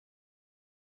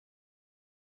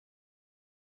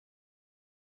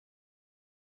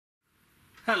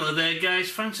Hello there guys,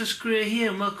 Francis Gray here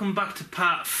and welcome back to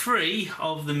part 3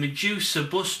 of the Medusa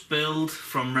bust build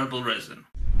from Rebel Resin.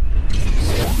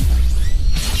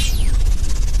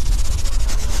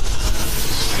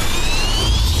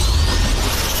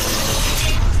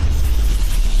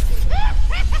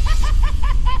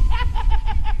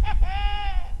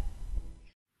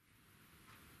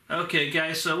 Okay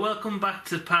guys, so welcome back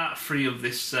to part 3 of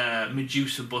this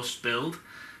Medusa bust build.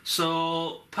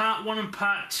 So part 1 and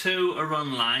part 2 are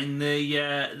online.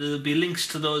 There'll be links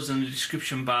to those in the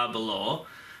description bar below.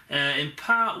 In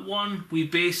part 1 we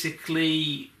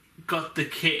basically got the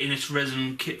kit in its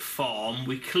resin kit form.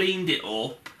 We cleaned it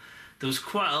up. There was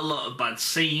quite a lot of bad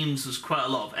seams, there was quite a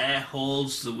lot of air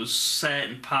holes, there was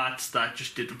certain parts that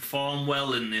just didn't form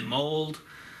well in the mould.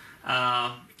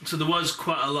 So there was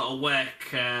quite a lot of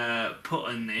work put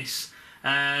in this.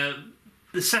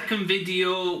 The second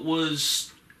video was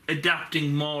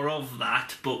adapting more of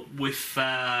that, but with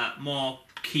more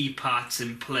key parts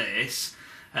in place.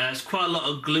 There's quite a lot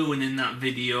of gluing in that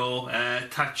video,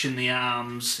 attaching the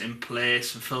arms in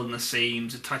place and filling the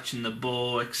seams, attaching the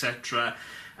bow, etc.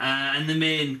 And the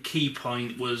main key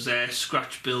point was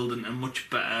scratch building a much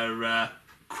better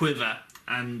quiver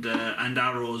and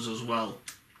arrows as well.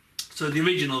 So the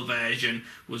original version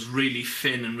was really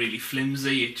thin and really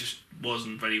flimsy. It just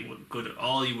wasn't very good at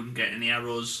all. You wouldn't get any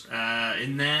arrows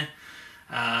in there,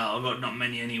 or not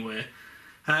many anyway.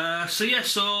 So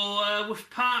with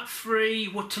part 3,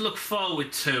 what to look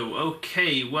forward to?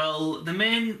 Okay, well the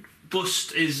main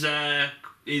bust is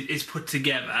put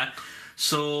together,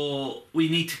 so we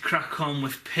need to crack on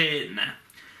with painting it.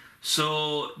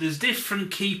 So there's different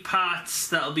key parts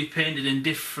that'll be painted in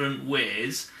different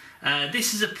ways.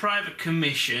 This is a private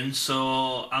commission,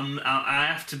 so I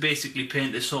have to basically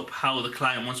paint this up how the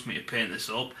client wants me to paint this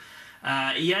up.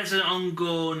 He has an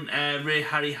ongoing Ray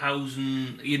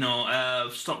Harryhausen,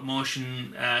 stop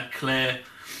motion clay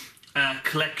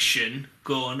collection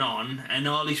going on, and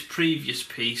all his previous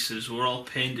pieces were all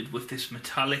painted with this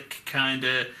metallic kind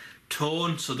of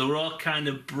tone, so they were all kind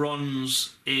of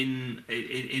bronze in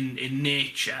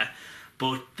nature.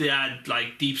 But they had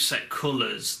like deep set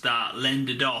colours that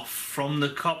lended off from the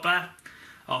copper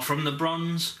or from the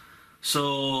bronze.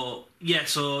 So yeah,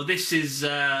 so this is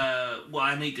what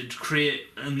I need to create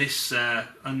in this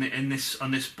on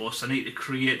this bus. I need to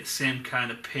create the same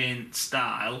kind of paint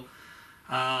style.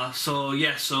 So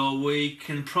yeah, so we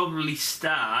can probably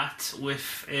start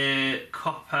with a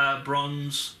copper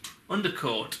bronze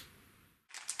undercoat.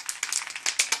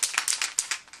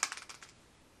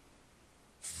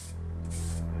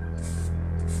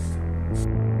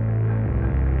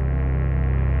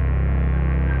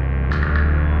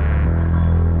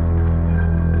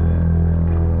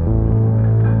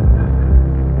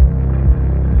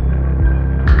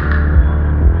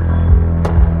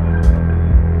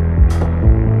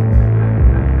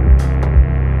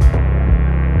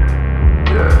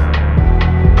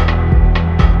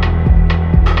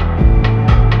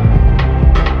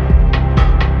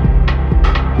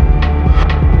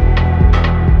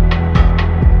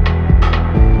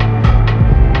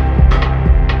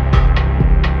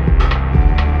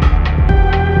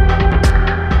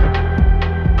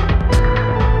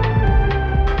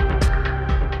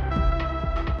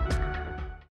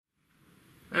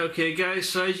 Okay guys,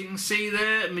 so as you can see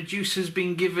there, Medusa's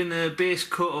been given a base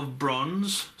coat of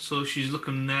bronze, so she's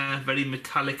looking very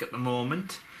metallic at the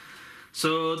moment.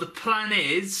 So the plan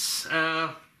is,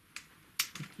 we're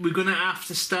going to have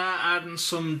to start adding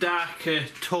some darker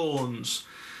tones.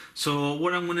 So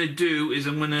what I'm going to do is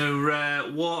I'm going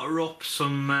to water up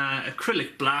some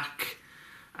acrylic black,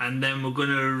 and then we're going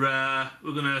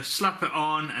to slap it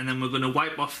on, and then we're going to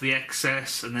wipe off the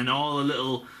excess, and then all the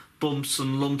little bumps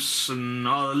and lumps and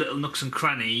all the little nooks and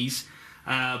crannies,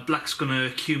 black's going to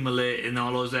accumulate in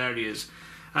all those areas.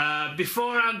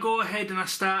 Before I go ahead and I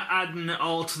start adding it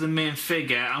all to the main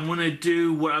figure, I'm going to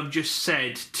do what I've just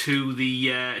said to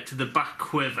the back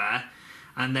quiver,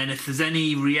 and then if there's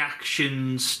any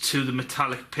reactions to the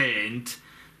metallic paint,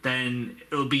 then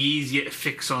it'll be easier to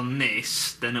fix on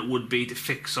this than it would be to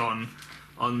fix on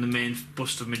the main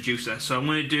bust of Medusa. So I'm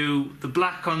going to do the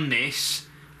black on this,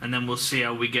 and then we'll see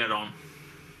how we get on.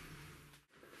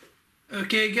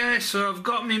 Okay guys, so I've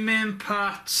got my main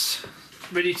parts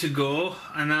ready to go,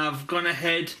 and I've gone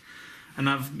ahead and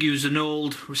I've used an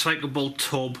old recyclable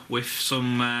tub with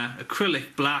some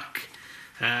acrylic black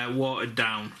watered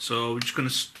down. So we're just going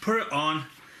to put it on,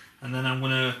 and then I'm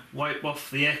going to wipe off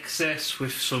the excess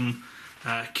with some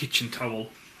kitchen towel.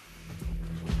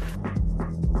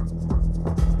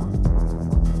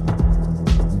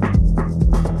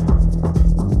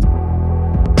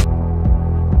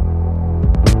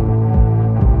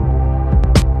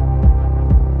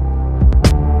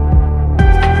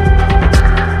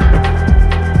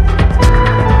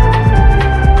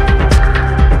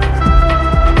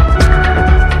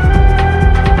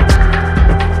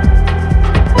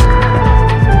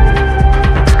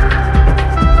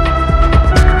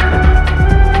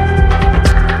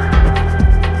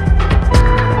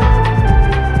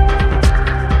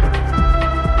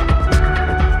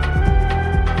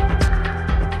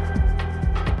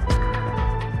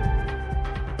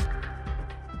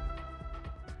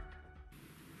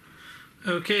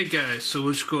 Okay guys, so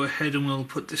we'll just go ahead and we'll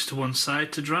put this to one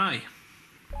side to dry.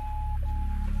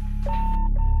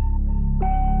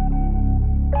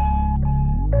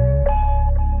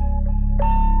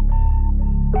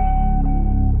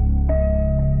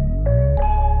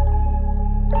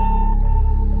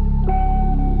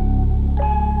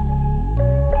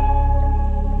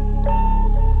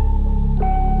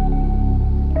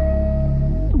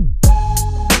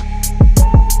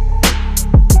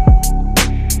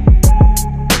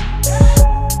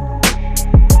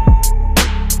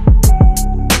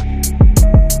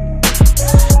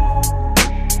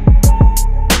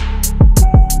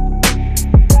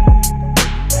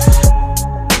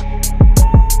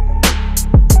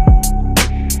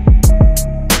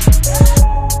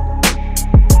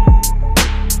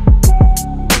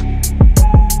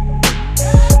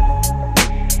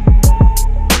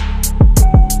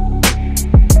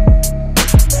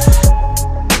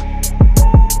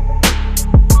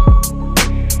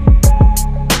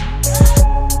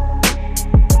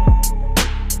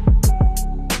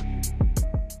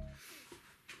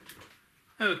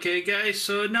 Okay guys,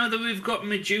 so now that we've got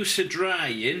Medusa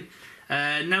drying,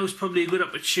 now's probably a good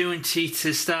opportunity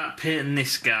to start painting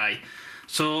this guy.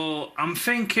 So I'm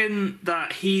thinking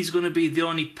that he's going to be the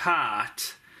only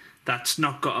part that's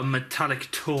not got a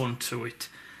metallic tone to it.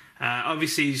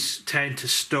 Obviously he's turned to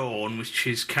stone, which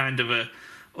is kind of a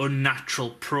unnatural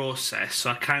process,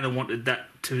 so I kind of wanted that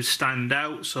to stand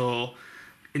out, so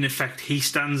in effect he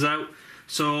stands out.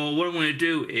 So what I'm going to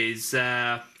do is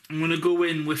I'm going to go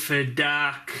in with a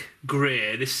dark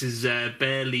grey. This is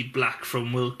Barely Black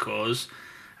from Wilco's.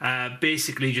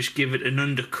 Basically just give it an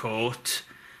undercoat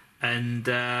and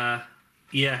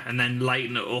yeah, and then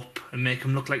lighten it up and make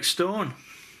them look like stone.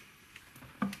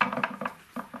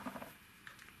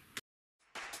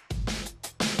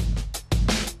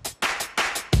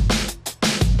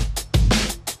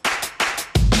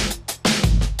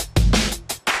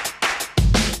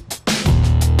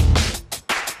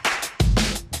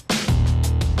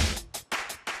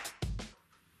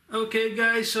 Okay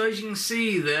guys, so as you can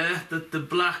see there, that the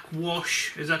black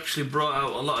wash has actually brought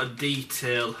out a lot of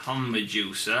detail on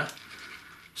Medusa.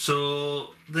 So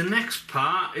the next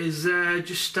part is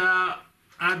just start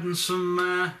adding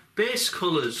some base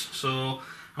colours. So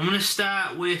I'm going to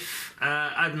start with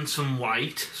adding some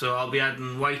white. So I'll be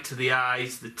adding white to the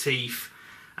eyes, the teeth,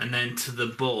 and then to the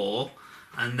bow.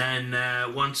 And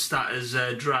then once that is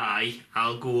dry,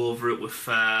 I'll go over it with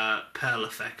Pearl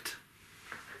Effect.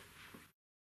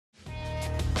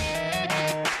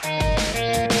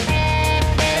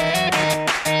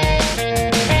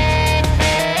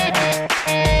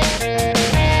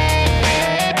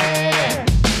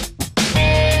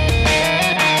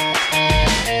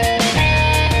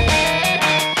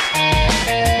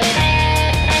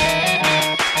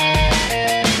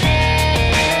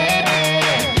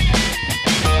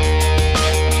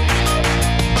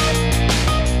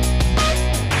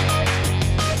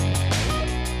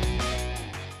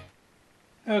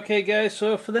 Okay guys,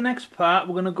 so for the next part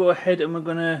we're going to go ahead and we're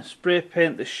going to spray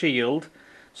paint the shield.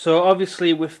 So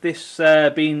obviously with this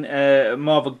being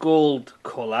more of a gold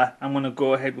colour, I'm going to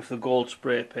go ahead with the gold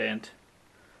spray paint.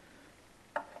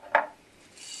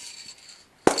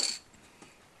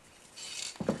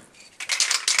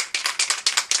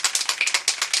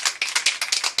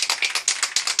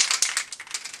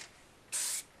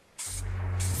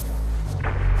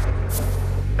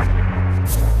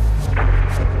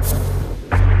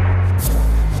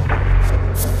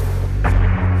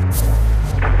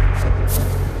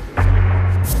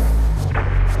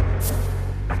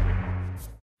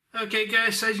 Okay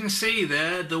guys, so as you can see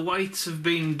there, the whites have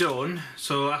been done,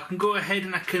 so I can go ahead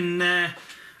and I can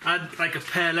add like a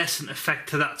pearlescent effect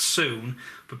to that soon.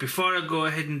 But before I go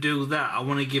ahead and do that, I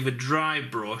want to give a dry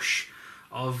brush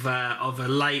of a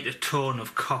lighter tone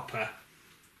of copper.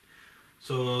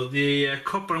 So the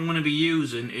copper I'm going to be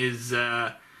using is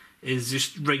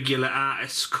just regular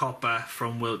artist's copper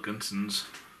from Wilkinson's.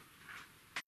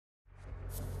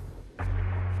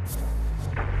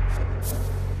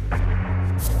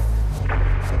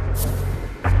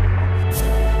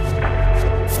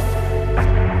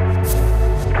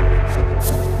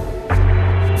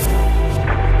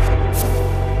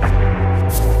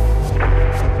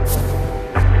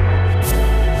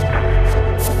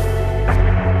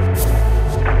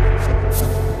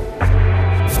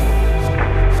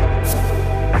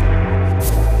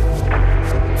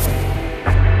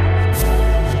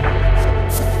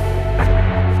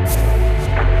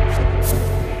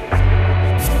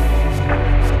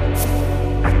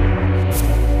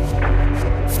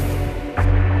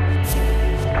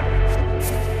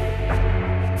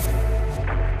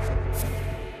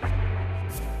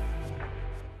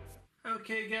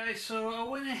 Okay guys, so I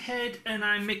went ahead and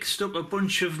I mixed up a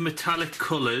bunch of metallic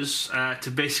colours to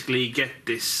basically get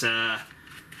this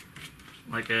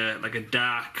like a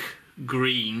dark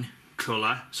green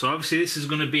colour. So obviously this is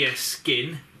going to be a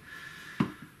skin.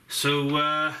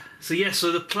 So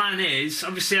so the plan is,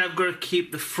 obviously I've got to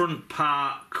keep the front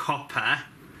part copper,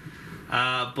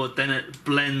 but then it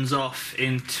blends off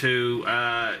into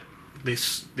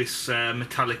this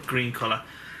metallic green colour.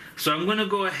 So I'm going to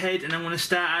go ahead and I'm going to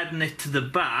start adding it to the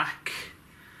back,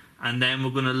 and then we're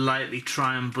going to lightly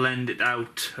try and blend it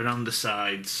out around the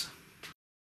sides.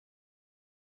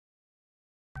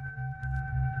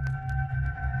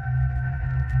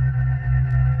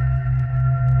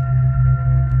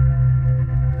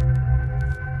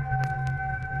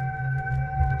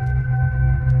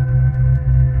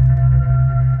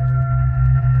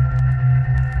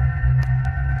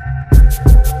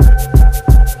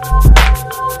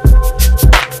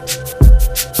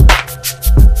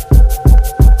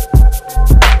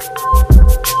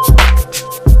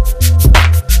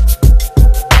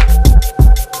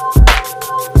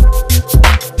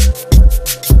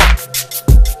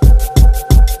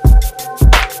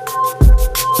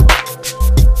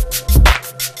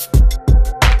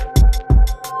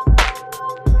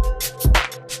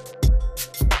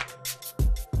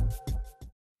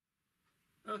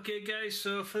 Okay guys,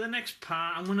 so for the next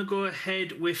part I'm going to go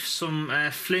ahead with some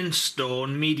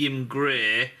Flintstone medium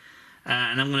grey,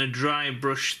 and I'm going to dry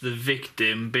brush the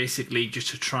victim, basically just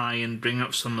to try and bring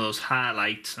up some of those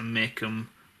highlights and make them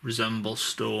resemble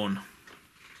stone.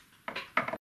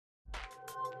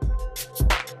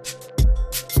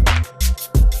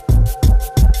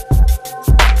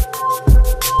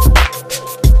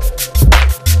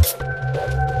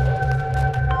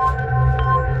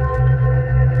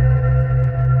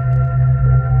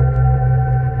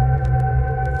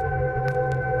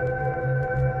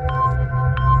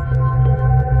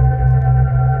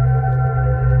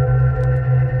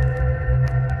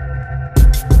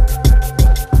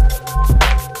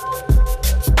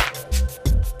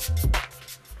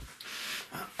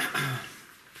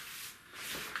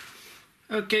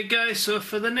 Okay guys, so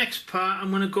for the next part I'm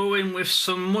going to go in with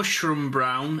some mushroom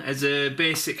brown as a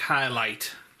basic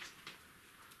highlight.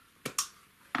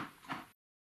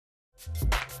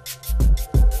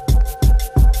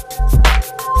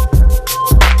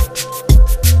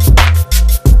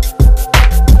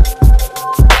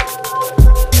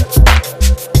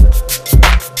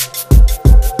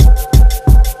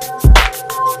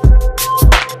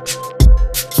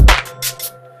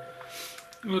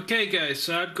 Okay guys,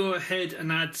 so I'd go ahead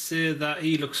and I'd say that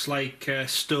he looks like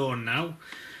stone now.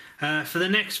 For the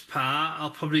next part I'll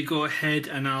probably go ahead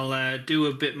and I'll do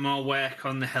a bit more work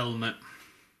on the helmet.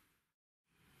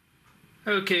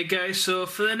 Okay guys, so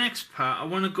for the next part I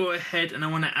want to go ahead and I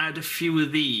want to add a few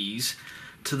of these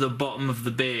to the bottom of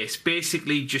the base,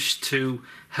 basically just to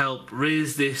help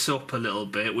raise this up a little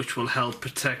bit, which will help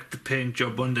protect the paint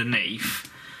job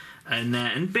underneath,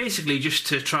 and basically just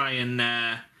to try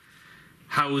and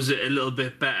house it a little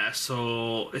bit better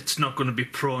so it's not going to be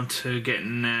prone to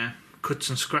getting cuts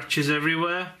and scratches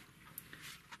everywhere.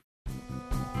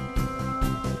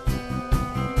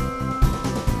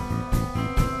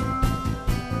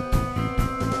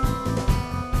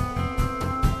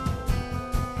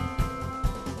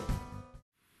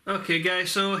 Okay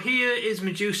guys, so here is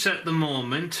Medusa at the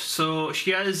moment. So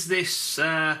she has this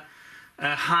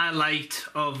highlight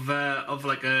of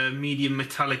like a medium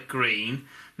metallic green.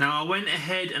 Now I went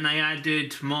ahead and I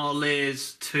added more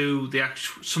layers to the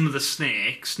some of the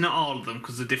snakes, not all of them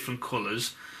because they're different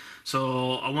colours.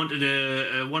 So I wanted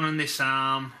a one on this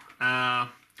arm,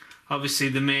 obviously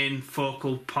the main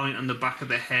focal point on the back of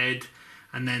the head,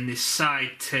 and then this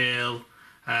side tail,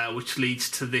 which leads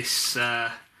to this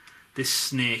this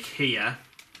snake here.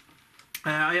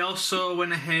 I also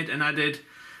went ahead and added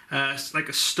like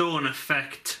a stone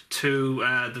effect to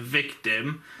the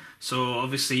victim. So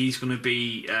obviously he's going to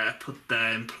be put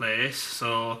there in place,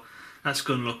 so that's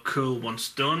going to look cool once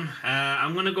done.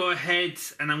 I'm going to go ahead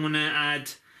and I'm going to add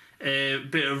a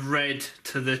bit of red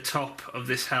to the top of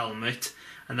this helmet,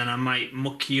 and then I might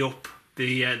mucky up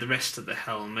the rest of the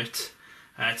helmet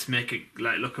to make it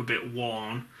like look a bit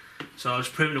worn. So I'll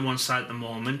just put it to one side at the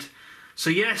moment.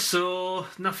 So yeah, so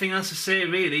nothing else to say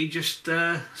really, just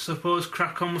suppose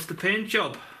crack on with the paint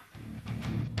job.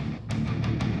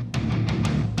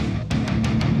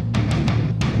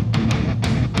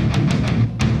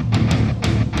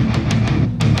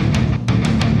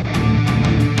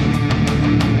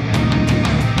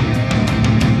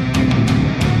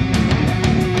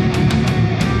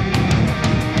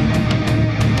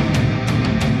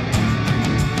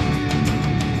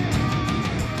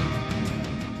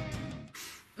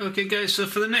 Okay guys, so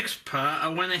for the next part I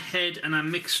went ahead and I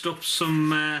mixed up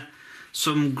some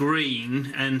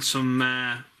green and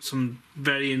some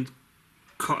variant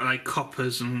like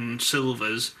coppers and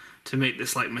silvers to make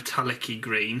this like metallic-y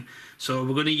green. So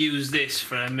we're going to use this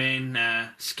for our main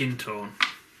skin tone.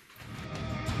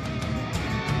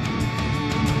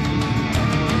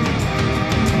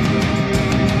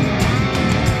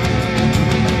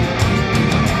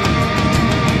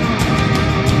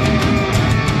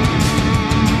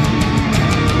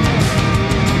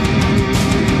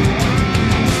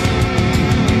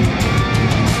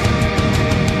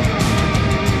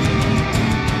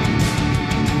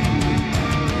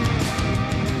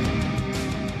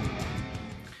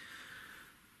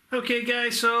 Okay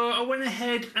guys, so I went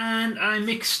ahead and I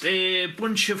mixed a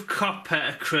bunch of copper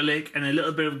acrylic and a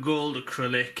little bit of gold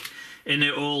acrylic in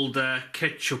an old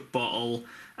ketchup bottle,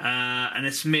 and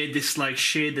it's made this like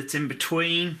shade that's in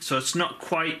between, so it's not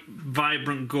quite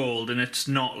vibrant gold and it's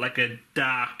not like a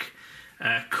dark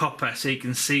copper, so you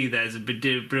can see there's a bit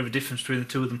of a difference between the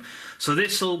two of them. So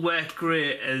this will work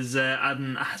great as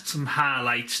adding some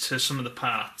highlights to some of the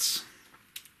parts.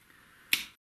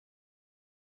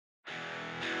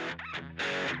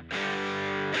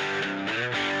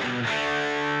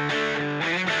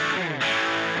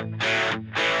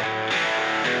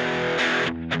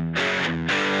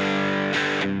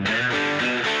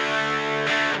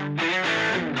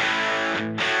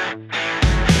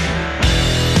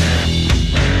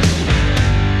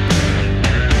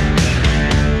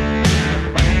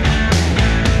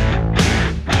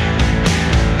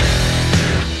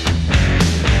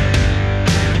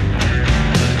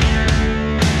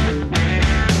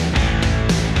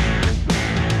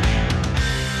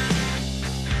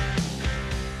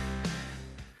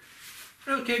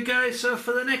 Okay guys, so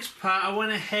for the next part I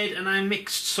went ahead and I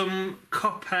mixed some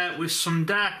copper with some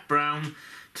dark brown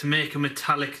to make a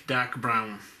metallic dark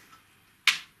brown.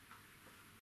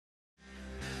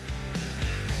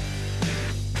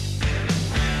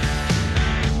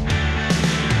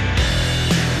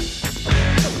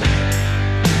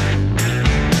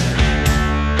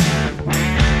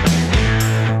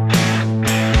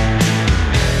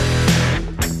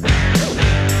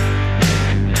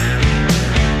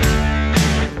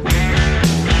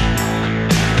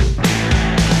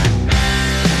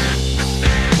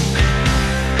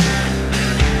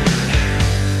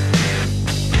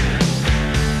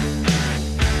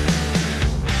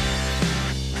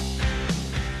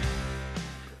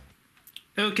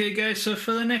 Okay guys, so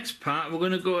for the next part we're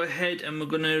going to go ahead and we're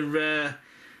going to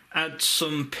add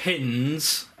some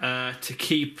pins to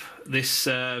keep this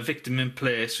victim in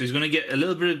place. So he's going to get a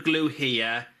little bit of glue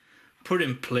here, put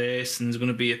in place, and there's going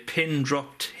to be a pin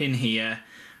dropped in here,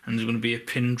 and there's going to be a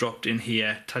pin dropped in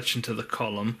here attaching to the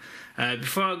column.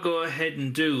 Before I go ahead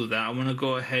and do that, I want to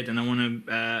go ahead and I want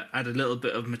to add a little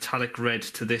bit of metallic red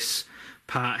to this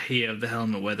part here of the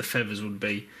helmet where the feathers would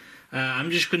be.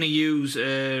 I'm just going to use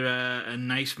a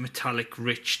nice metallic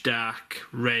rich dark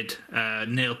red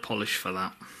nail polish for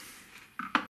that.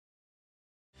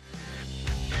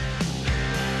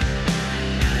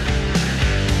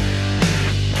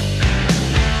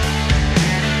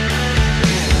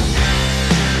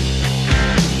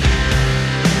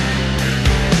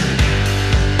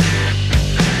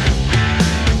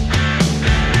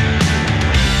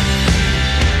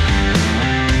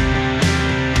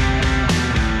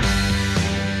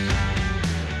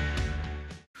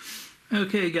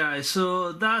 Okay guys,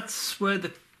 so that's where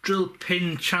the drill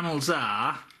pin channels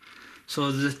are. So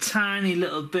there's a tiny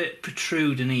little bit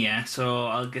protruding here, so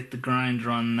I'll get the grinder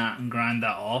on that and grind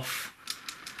that off.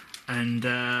 And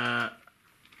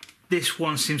this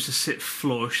one seems to sit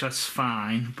flush, that's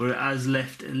fine, but it has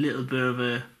left a little bit of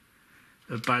a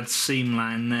bad seam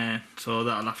line there, so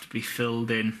that'll have to be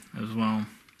filled in as well.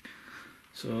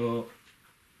 So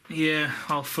yeah,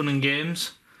 all fun and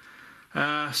games.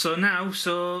 So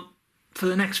for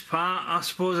the next part, I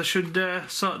suppose I should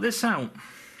sort this out.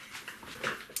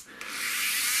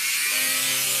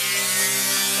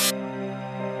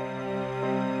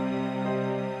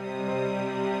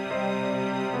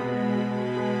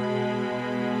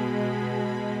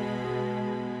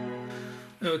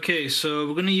 Okay, so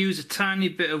we're going to use a tiny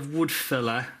bit of wood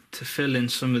filler to fill in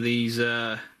some of these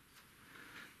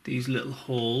little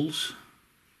holes.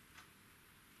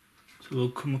 So we'll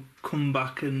come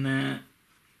back and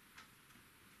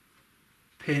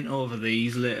paint over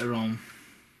these later on.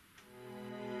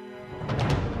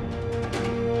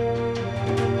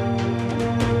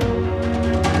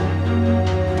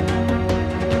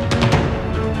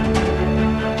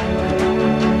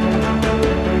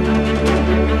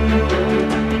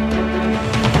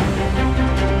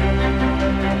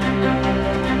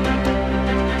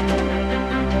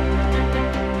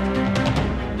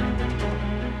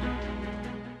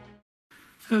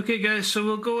 Okay guys, so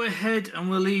we'll go ahead and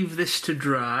we'll leave this to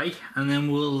dry, and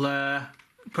then we'll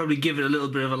probably give it a little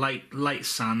bit of a light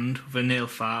sand with a nail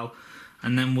file,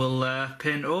 and then we'll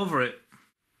paint over it.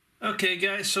 Okay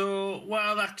guys, so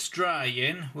while that's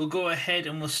drying, we'll go ahead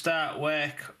and we'll start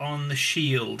work on the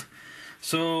shield.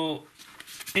 So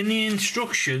in the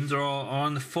instructions, or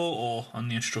on the photo on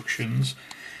the instructions,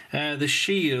 the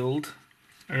shield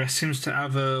seems to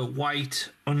have a white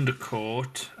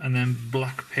undercoat and then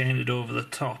black painted over the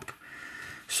top.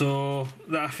 So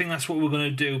I think that's what we're going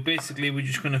to do. Basically, we're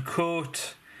just going to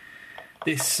coat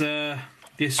this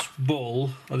bull,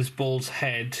 or this bull's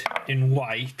head, in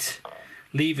white,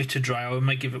 leave it to dry, or we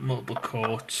might give it multiple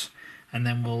coats, and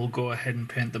then we'll go ahead and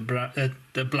paint the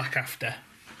black after.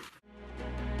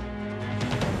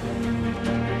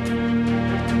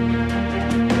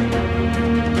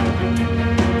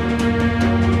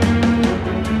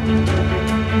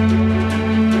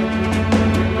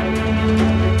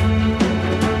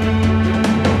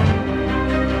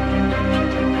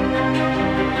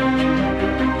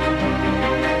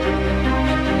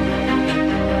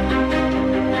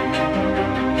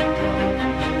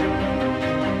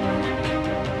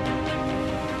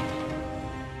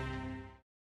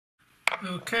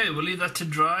 Okay, we'll leave that to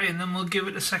dry and then we'll give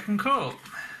it a second coat.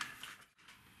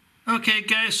 Okay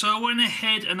guys, so I went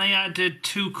ahead and I added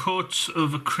 2 coats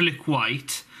of acrylic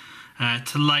white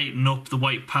to lighten up the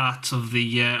white parts of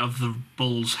the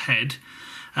bull's head.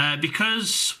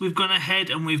 Because we've gone ahead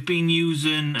and we've been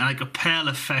using like a pale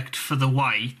effect for the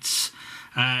whites,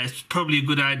 it's probably a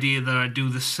good idea that I do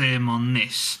the same on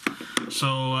this.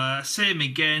 So same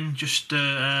again, just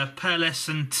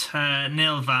pearlescent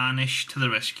nail varnish to the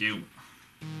rescue.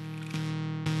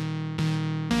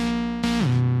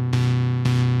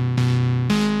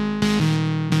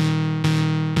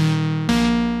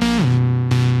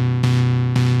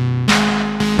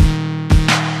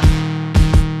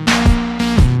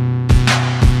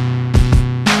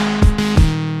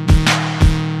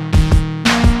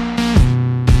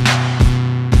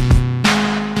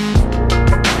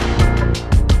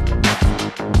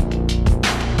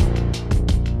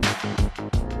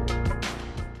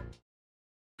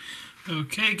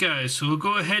 Okay guys, so we'll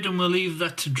go ahead and we'll leave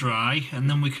that to dry, and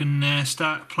then we can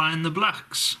start applying the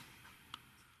blacks.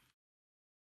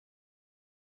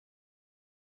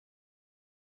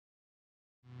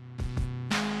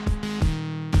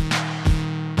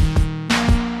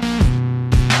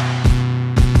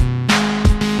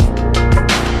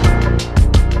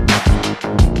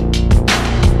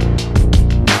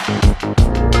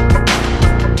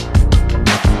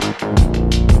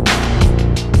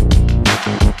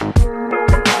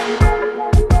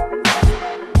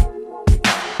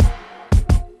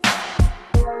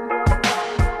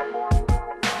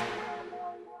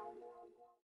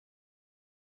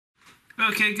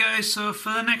 Okay guys, so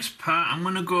for the next part I'm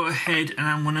going to go ahead and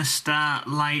I'm going to start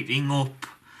lighting up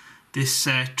this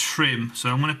trim. So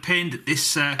I'm going to paint it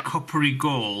this coppery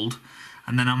gold,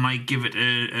 and then I might give it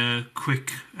a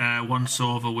quick once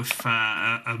over with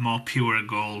a more pure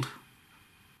gold.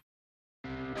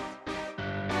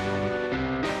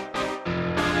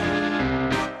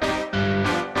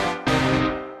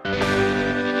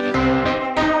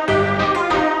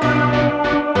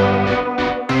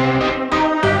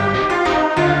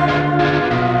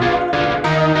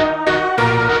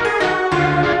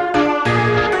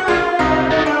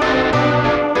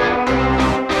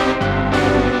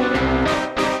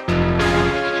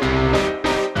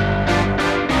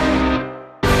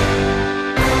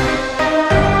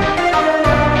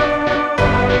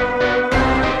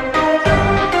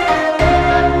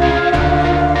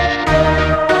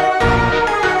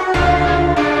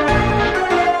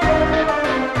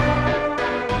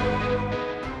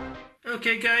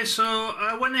 Okay guys, so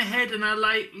I went ahead and I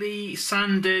lightly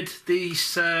sanded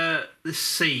this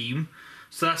seam,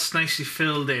 so that's nicely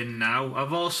filled in now.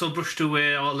 I've also brushed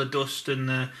away all the dust and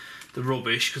the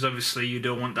rubbish, because obviously you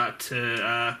don't want that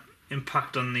to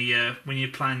impact on the when you're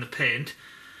applying the paint.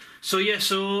 So yeah,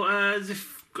 so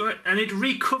I need to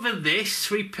recover this,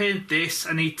 repaint this.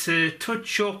 I need to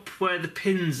touch up where the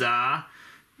pins are,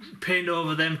 paint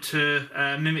over them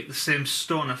to mimic the same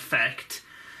stone effect.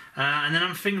 And then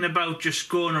I'm thinking about just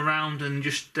going around and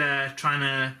just trying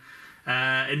to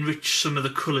enrich some of the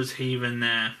colours here and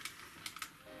there.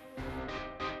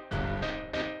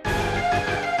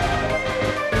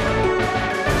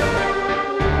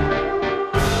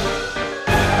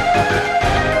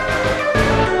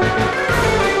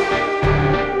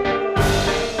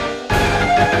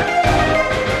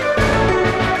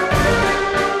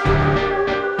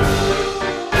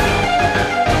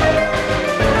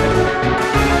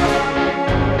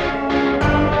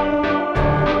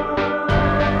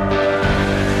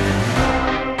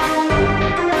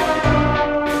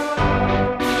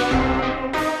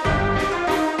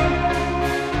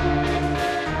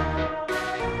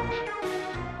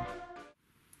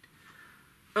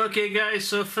 Okay guys,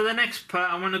 so for the next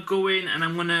part I'm going to go in and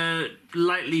I'm going to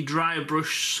lightly dry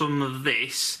brush some of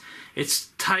this.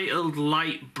 It's titled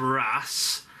Light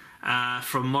Brass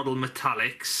from Model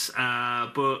Metallics,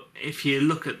 but if you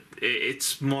look at it,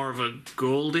 it's more of a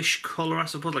goldish colour, I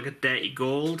suppose, like a dirty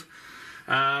gold.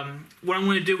 What I'm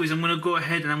going to do is I'm going to go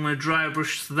ahead and I'm going to dry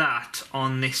brush that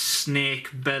on this snake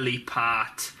belly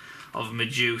part of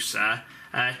Medusa.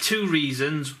 Two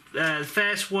reasons. The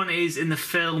first one is, in the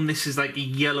film this is like a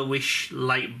yellowish,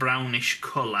 light brownish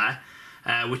colour,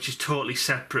 which is totally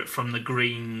separate from the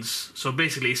greens. So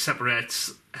basically it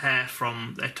separates hair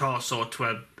from a torso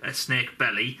to a snake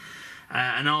belly.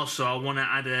 And also I want to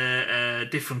add a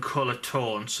different colour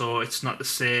tone, so it's not the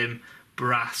same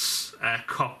brass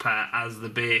copper as the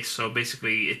base. So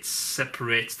basically it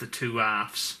separates the two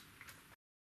halves.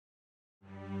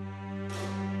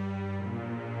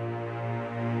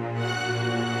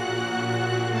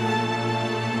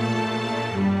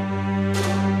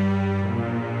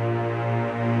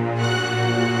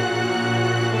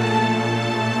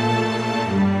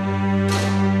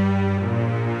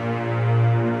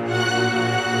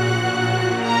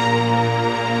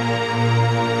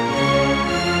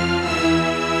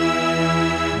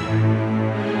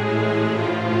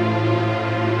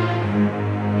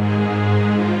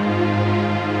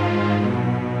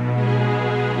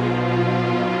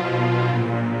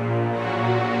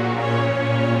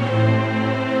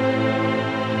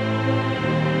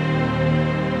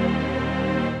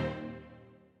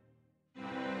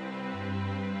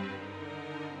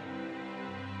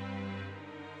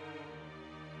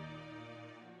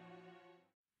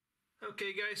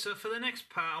 Okay guys, so for the next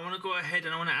part I want to go ahead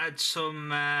and I want to add some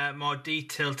more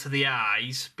detail to the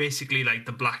eyes, basically like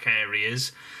the black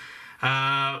areas.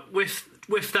 With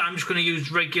that I'm just going to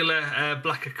use regular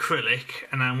black acrylic,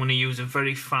 and I'm going to use a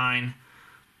very fine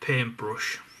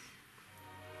paintbrush.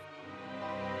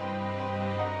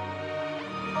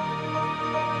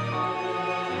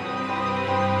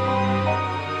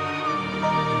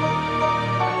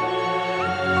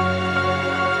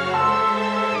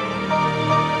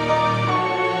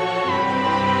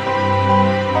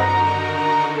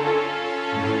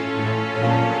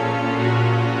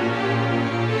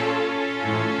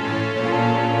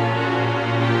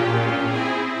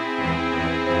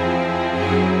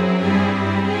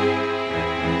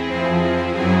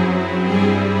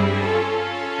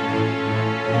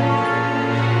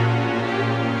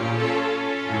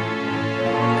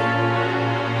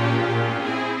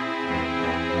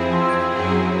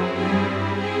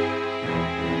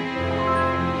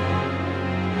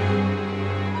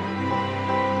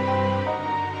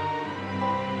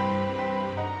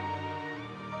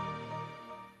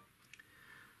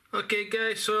 Okay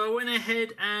guys, so I went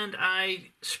ahead and I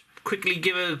quickly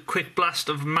give a quick blast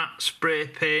of matte spray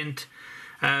paint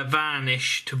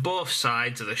varnish to both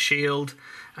sides of the shield,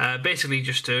 basically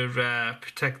just to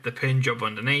protect the paint job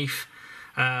underneath.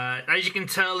 As you can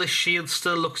tell, this shield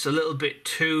still looks a little bit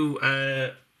too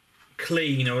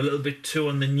clean, or a little bit too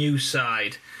on the new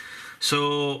side.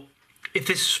 So if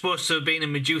this is supposed to have been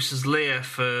in Medusa's lair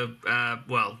for,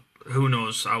 well, who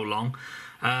knows how long,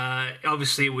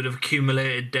 obviously it would have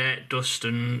accumulated dirt, dust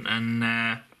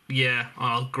and yeah,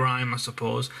 or grime, I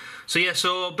suppose. So yeah,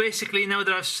 so basically now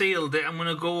that I've sealed it, I'm going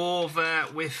to go over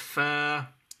with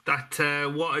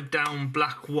that watered down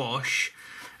black wash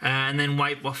and then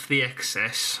wipe off the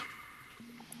excess.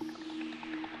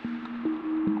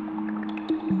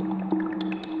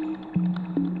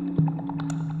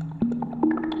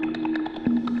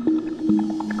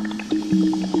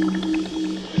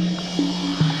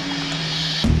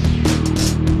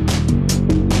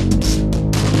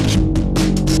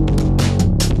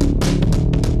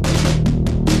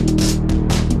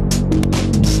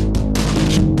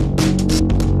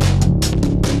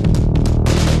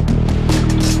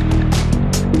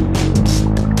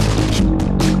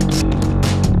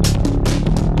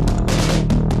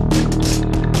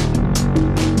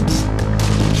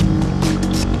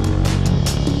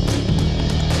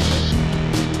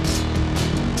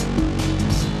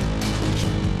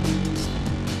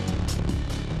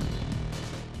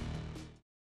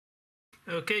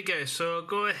 Okay guys, so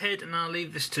go ahead and I'll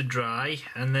leave this to dry,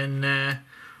 and then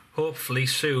hopefully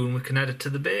soon we can add it to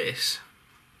the base.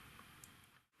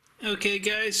 Okay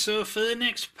guys, so for the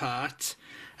next part,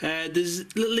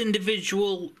 there's little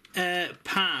individual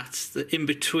parts in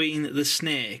between the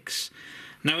snakes.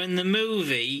 Now in the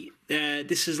movie,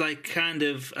 this is like kind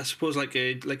of, I suppose, like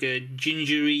a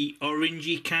gingery,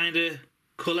 orangey kind of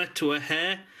colour to her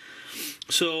hair.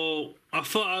 So I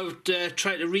thought I would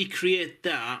try to recreate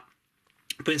that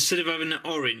but instead of having an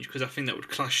orange, because I think that would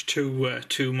clash too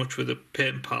much with the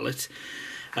paint palette,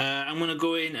 I'm going to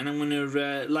go in and I'm going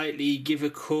to lightly give a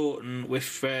coating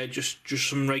with just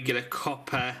some regular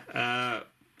copper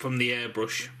from the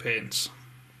airbrush paints.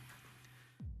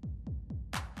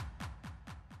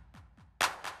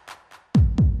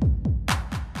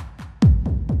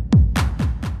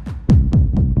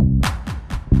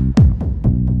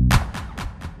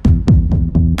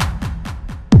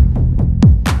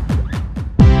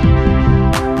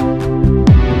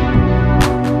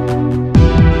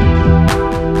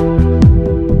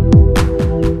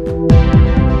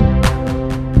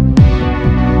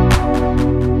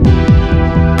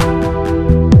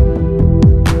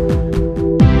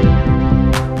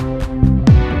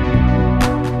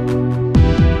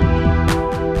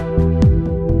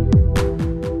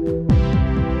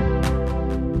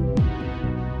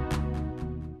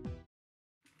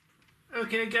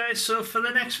 Okay guys, so for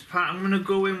the next part I'm going to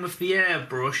go in with the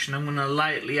airbrush and I'm going to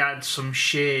lightly add some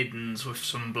shadings with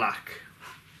some black.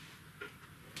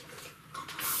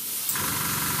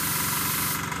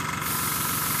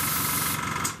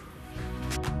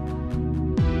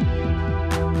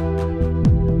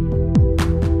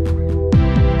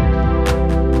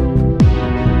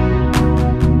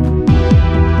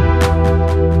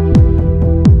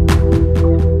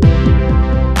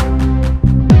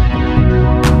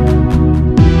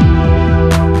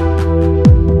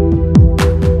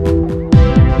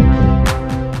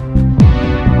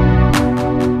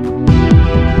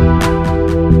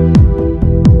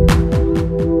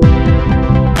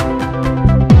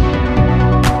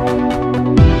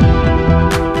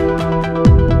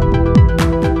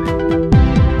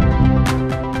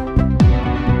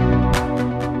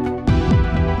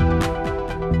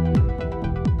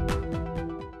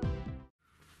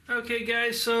 Okay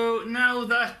guys, so now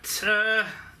that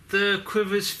the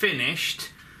quiver's finished,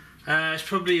 it's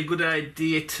probably a good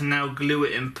idea to now glue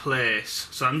it in place.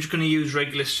 So I'm just going to use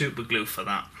regular super glue for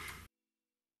that.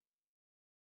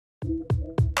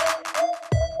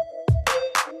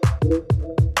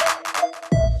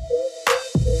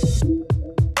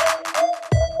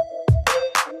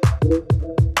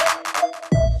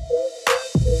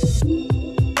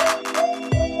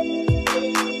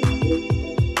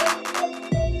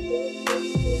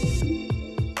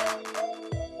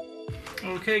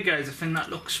 Okay guys, I think that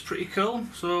looks pretty cool,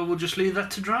 so we'll just leave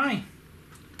that to dry.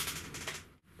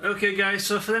 Okay guys,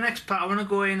 so for the next part I want to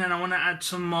go in and I want to add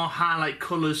some more highlight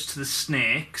colours to the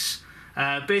snakes.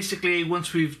 Basically,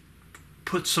 once we've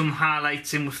put some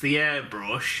highlights in with the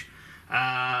airbrush,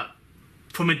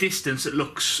 from a distance it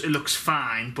looks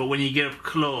fine, but when you get up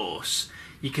close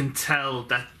you can tell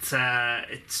that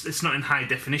it's not in high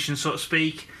definition, so to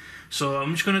speak. So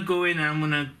I'm just going to go in and I'm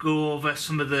going to go over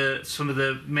some of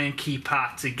the main key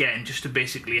parts again, just to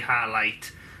basically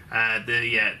highlight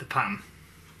the pattern.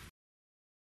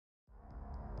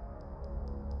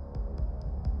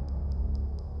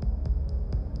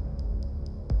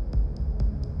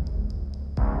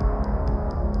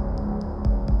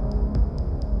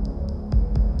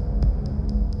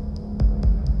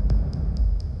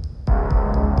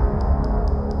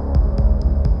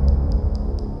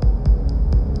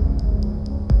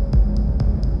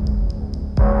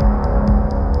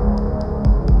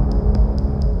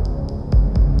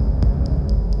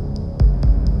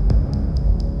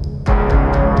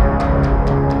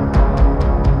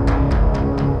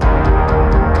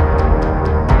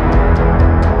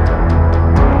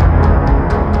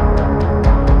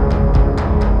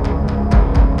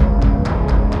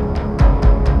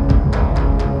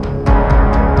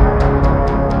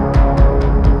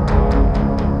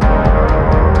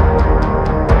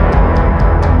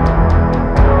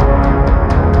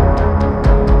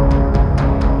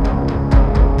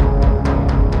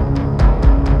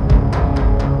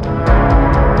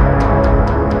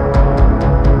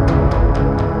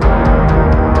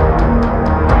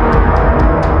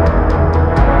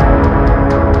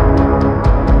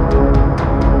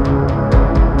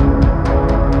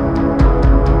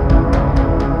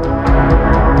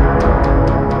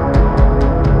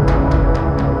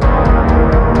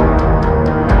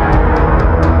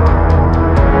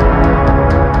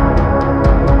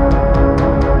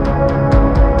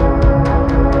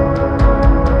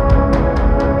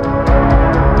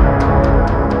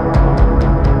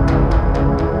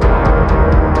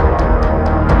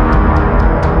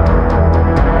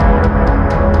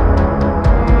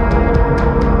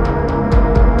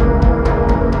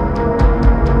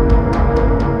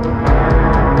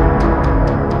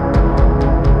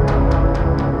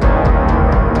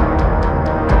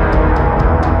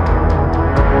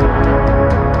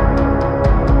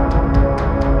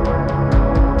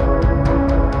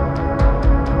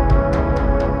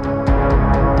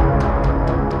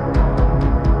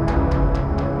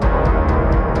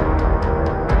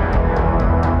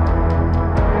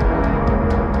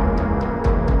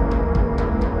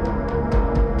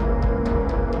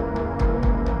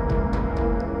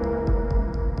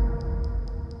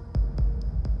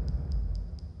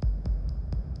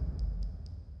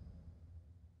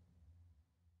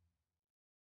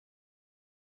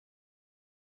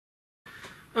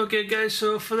 Okay guys,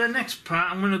 so for the next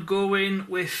part I'm going to go in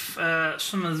with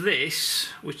some of this,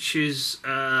 which is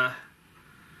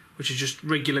just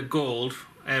regular gold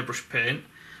airbrush paint,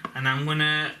 and I'm going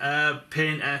to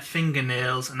paint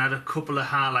fingernails and add a couple of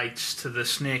highlights to the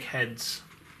snake heads.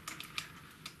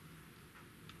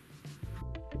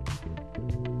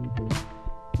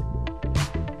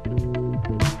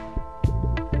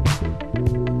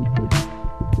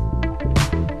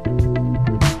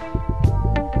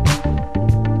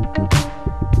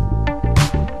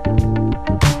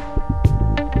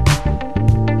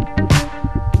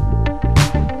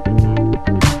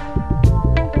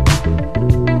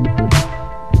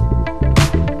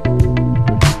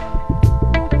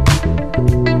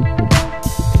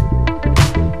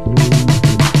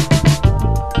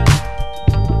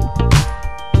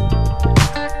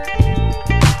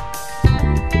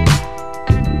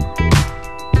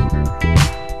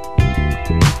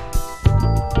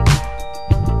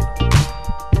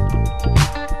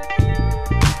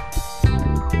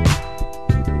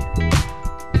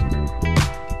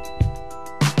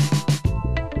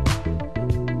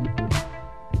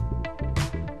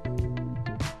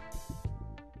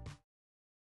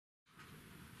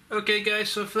 Okay guys,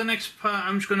 so for the next part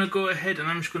I'm just going to go ahead and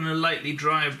I'm just going to lightly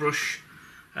dry brush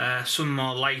some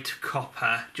more light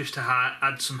copper just to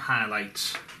add some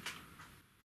highlights.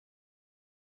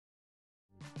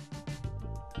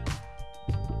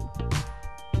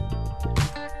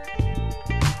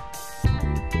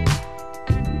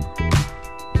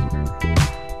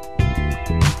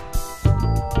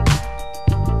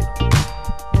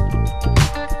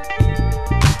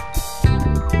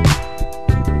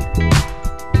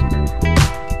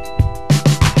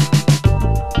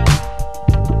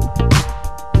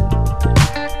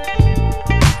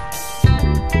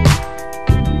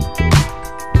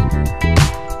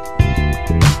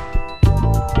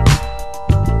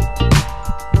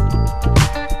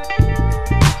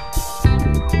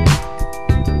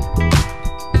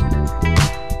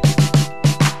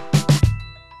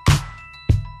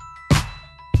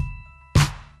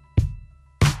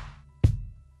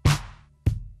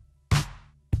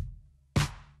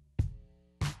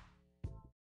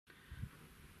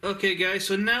 Okay guys,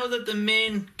 so now that the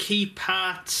main key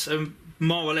parts are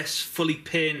more or less fully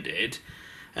painted,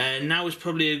 now is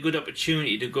probably a good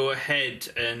opportunity to go ahead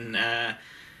and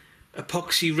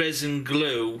epoxy resin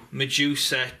glue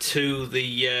Medusa to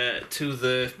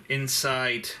the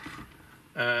inside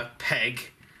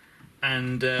peg,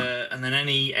 and then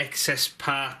any excess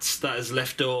parts that is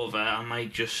left over I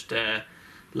might just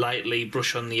lightly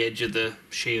brush on the edge of the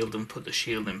shield and put the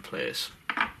shield in place.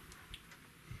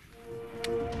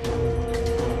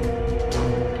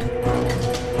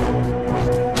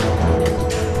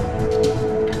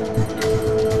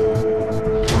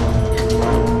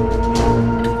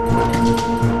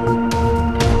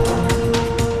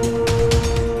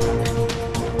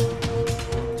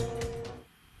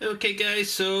 Okay guys,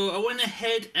 so I went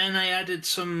ahead and I added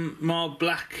some more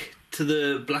black to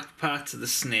the black parts of the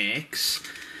snakes,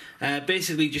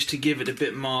 basically just to give it a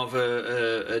bit more of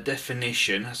a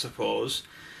definition, I suppose.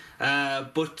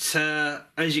 But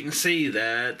as you can see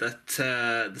there, that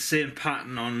the same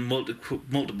pattern on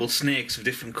multiple snakes of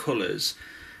different colours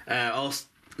all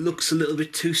looks a little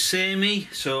bit too samey.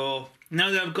 So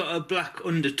now that I've got a black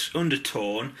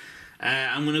undertone,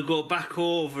 I'm going to go back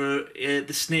over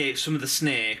some of the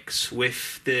snakes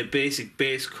with the basic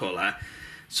base colour,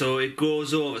 so it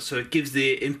goes over, so it gives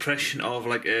the impression of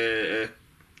like a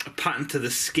pattern to the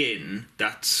skin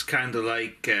that's kind of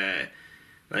like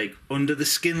under the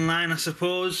skin line, I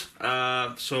suppose.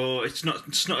 So it's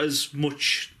not as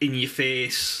much in your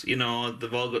face, you know,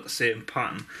 they've all got the same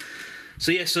pattern.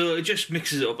 So yeah, so it just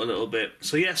mixes it up a little bit.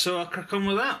 So yeah, so I'll crack on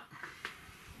with that.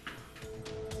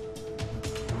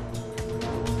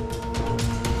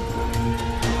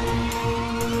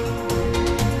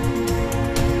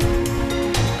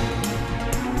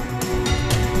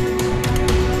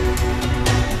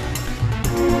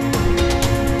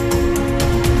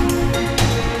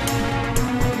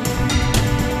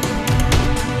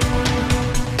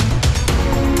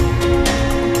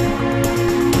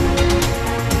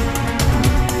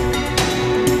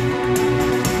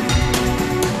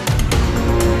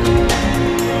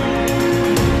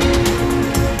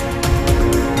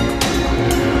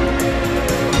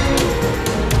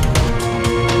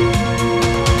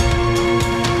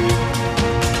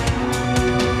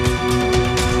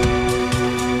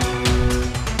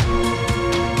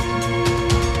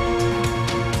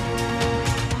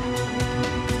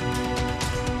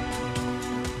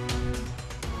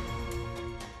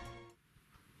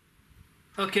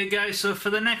 Okay guys, so for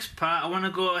the next part I want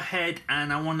to go ahead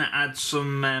and I want to add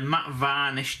some matte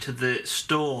varnish to the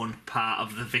stone part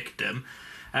of the victim.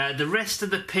 The rest of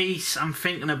the piece I'm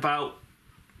thinking about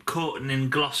coating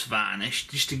in gloss varnish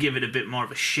just to give it a bit more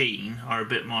of a sheen or a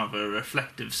bit more of a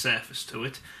reflective surface to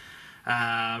it.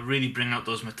 Really bring out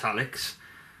those metallics.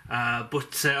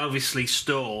 But obviously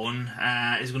stone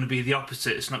is going to be the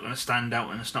opposite. It's not going to stand out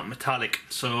and it's not metallic.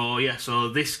 So yeah, so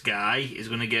this guy is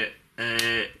going to get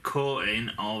a coating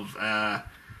of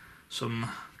some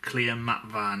clear matte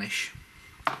varnish.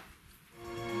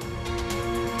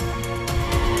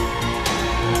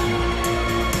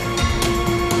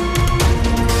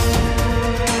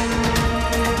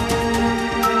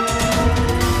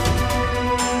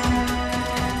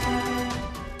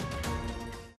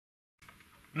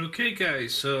 Okay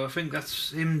guys, so I think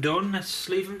that's him done. Let's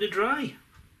leave him to dry.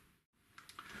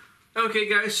 Okay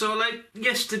guys, so like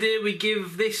yesterday we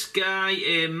give this guy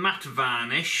a matte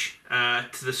varnish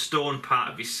to the stone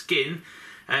part of his skin.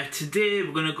 Today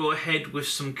we're going to go ahead with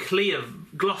some clear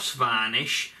gloss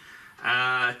varnish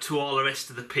to all the rest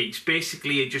of the piece.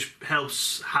 Basically it just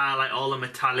helps highlight all the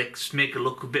metallics, make it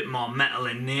look a bit more metal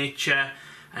in nature,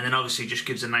 and then obviously just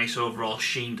gives a nice overall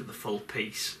sheen to the full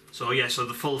piece. So yeah, so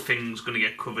the full thing's going to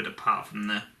get covered apart from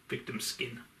the victim's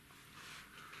skin.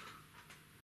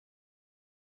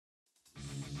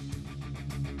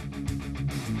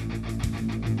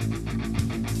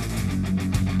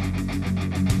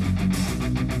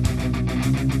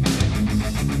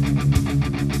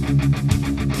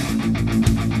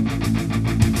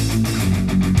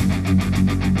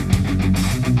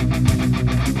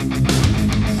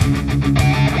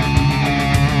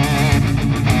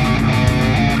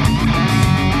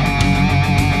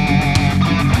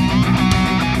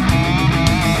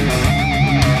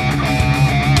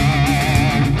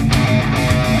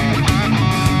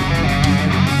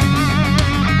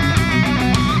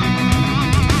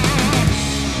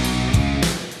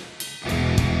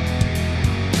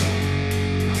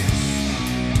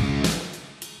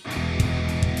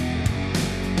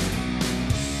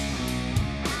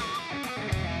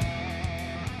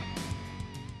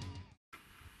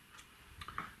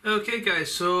 Okay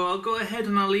guys, so I'll go ahead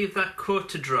and I'll leave that coat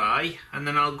to dry, and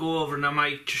then I'll go over and I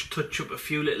might just touch up a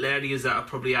few little areas that I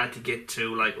probably had to get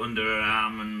to, like under her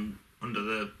arm and under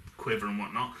the quiver and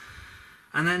whatnot.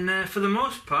 And then for the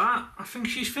most part, I think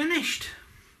she's finished.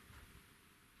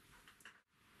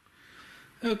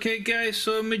 Okay guys,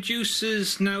 so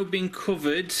Medusa's now been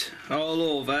covered all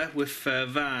over with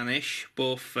varnish,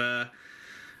 both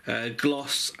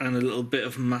gloss and a little bit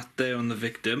of matte there on the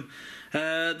victim.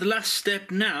 The last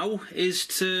step now is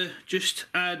to just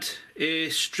add a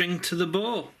string to the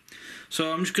bow.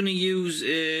 So I'm just going to use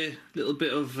a little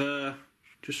bit of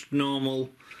just normal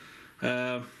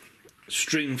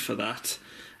string for that.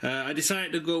 I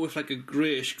decided to go with like a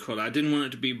greyish colour. I didn't want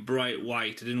it to be bright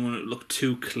white. I didn't want it to look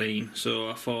too clean. So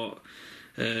I thought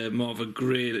more of a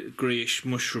greyish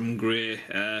mushroom grey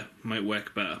might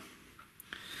work better.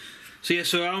 So yeah,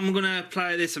 so I'm going to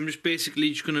apply this. I'm just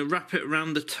basically just going to wrap it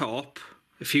around the top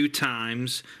a few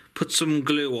times, put some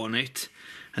glue on it,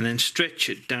 and then stretch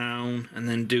it down, and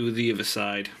then do the other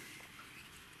side.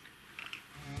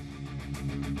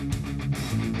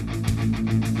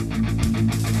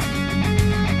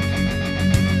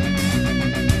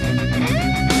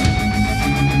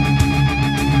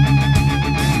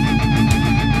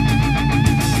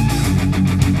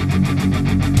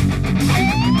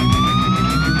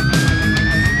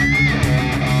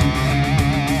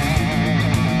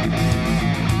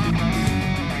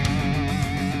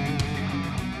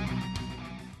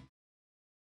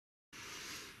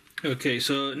 Okay,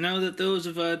 so now that those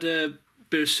have had a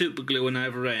bit of super glue on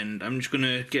either end, I'm just going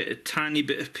to get a tiny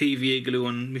bit of PVA glue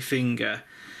on my finger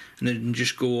and then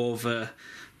just go over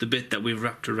the bit that we've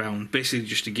wrapped around, basically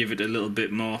just to give it a little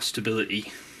bit more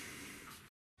stability.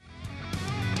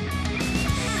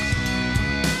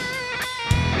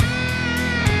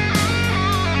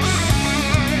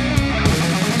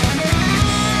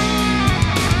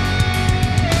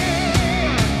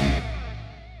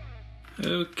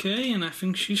 Okay, and I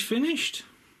think she's finished.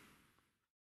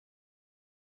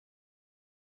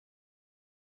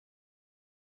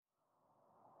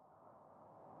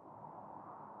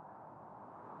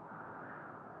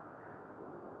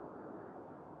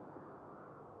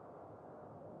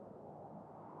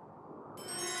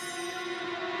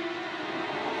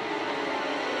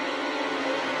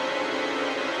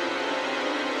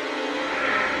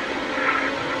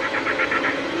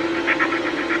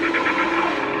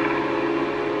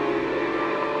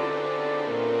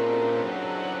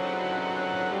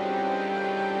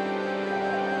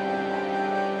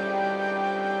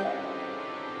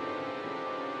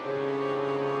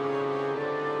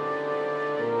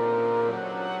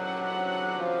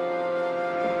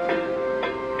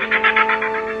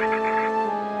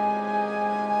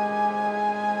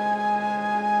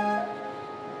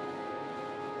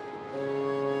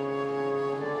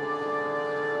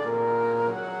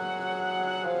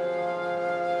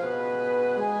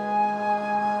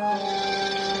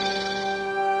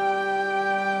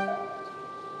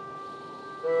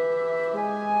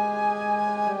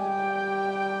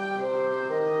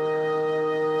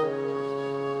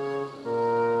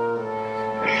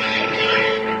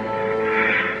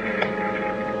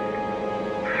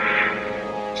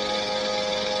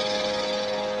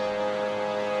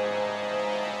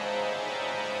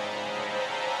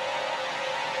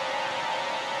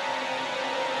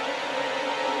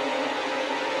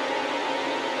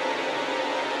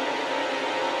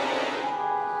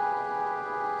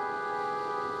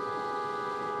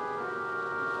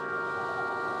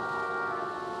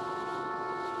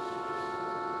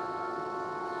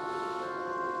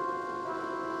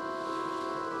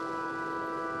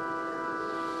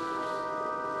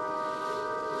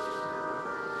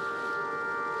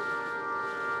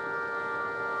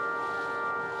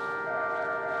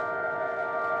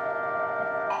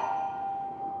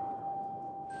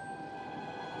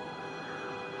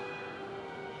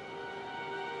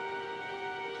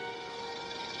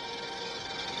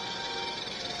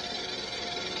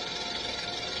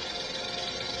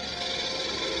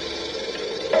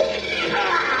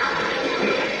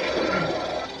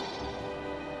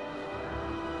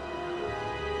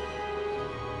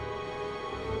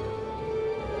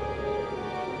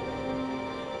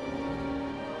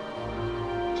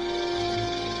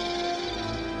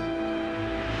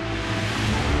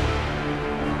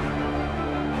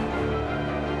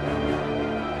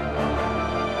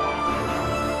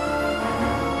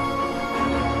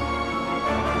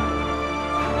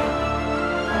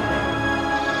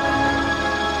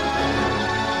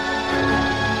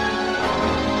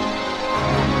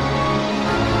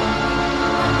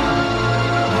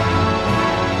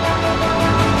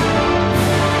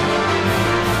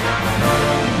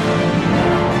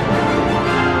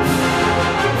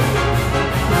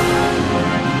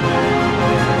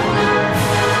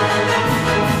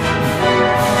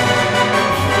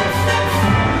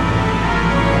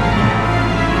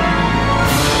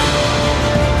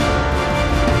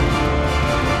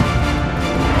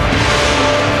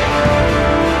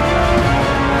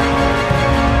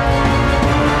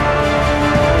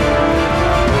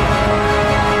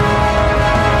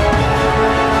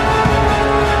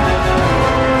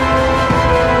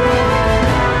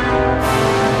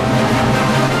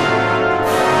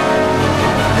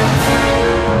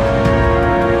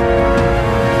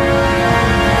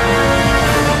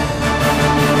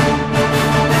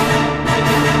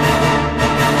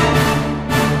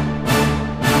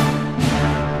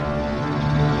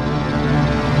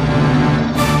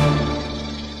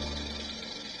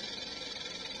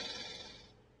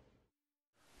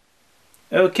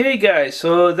 Okay guys,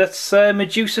 so that's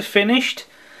Medusa finished.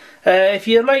 If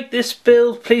you like this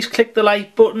build, please click the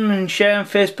like button and share on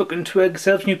Facebook and Twitter, because it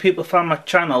helps new people find my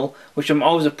channel, which I'm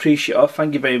always appreciative of.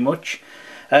 Thank you very much.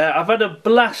 I've had a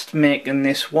blast making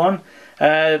this one.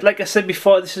 Like I said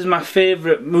before, this is my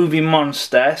favourite movie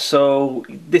monster, so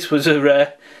this was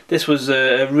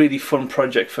a really fun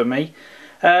project for me.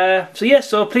 So yeah,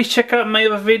 so please check out my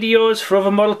other videos for other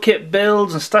model kit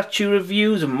builds and statue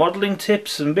reviews and modelling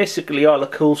tips and basically all the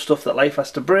cool stuff that life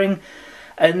has to bring.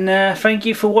 And thank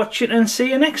you for watching, and see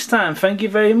you next time. Thank you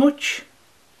very much.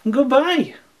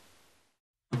 Goodbye.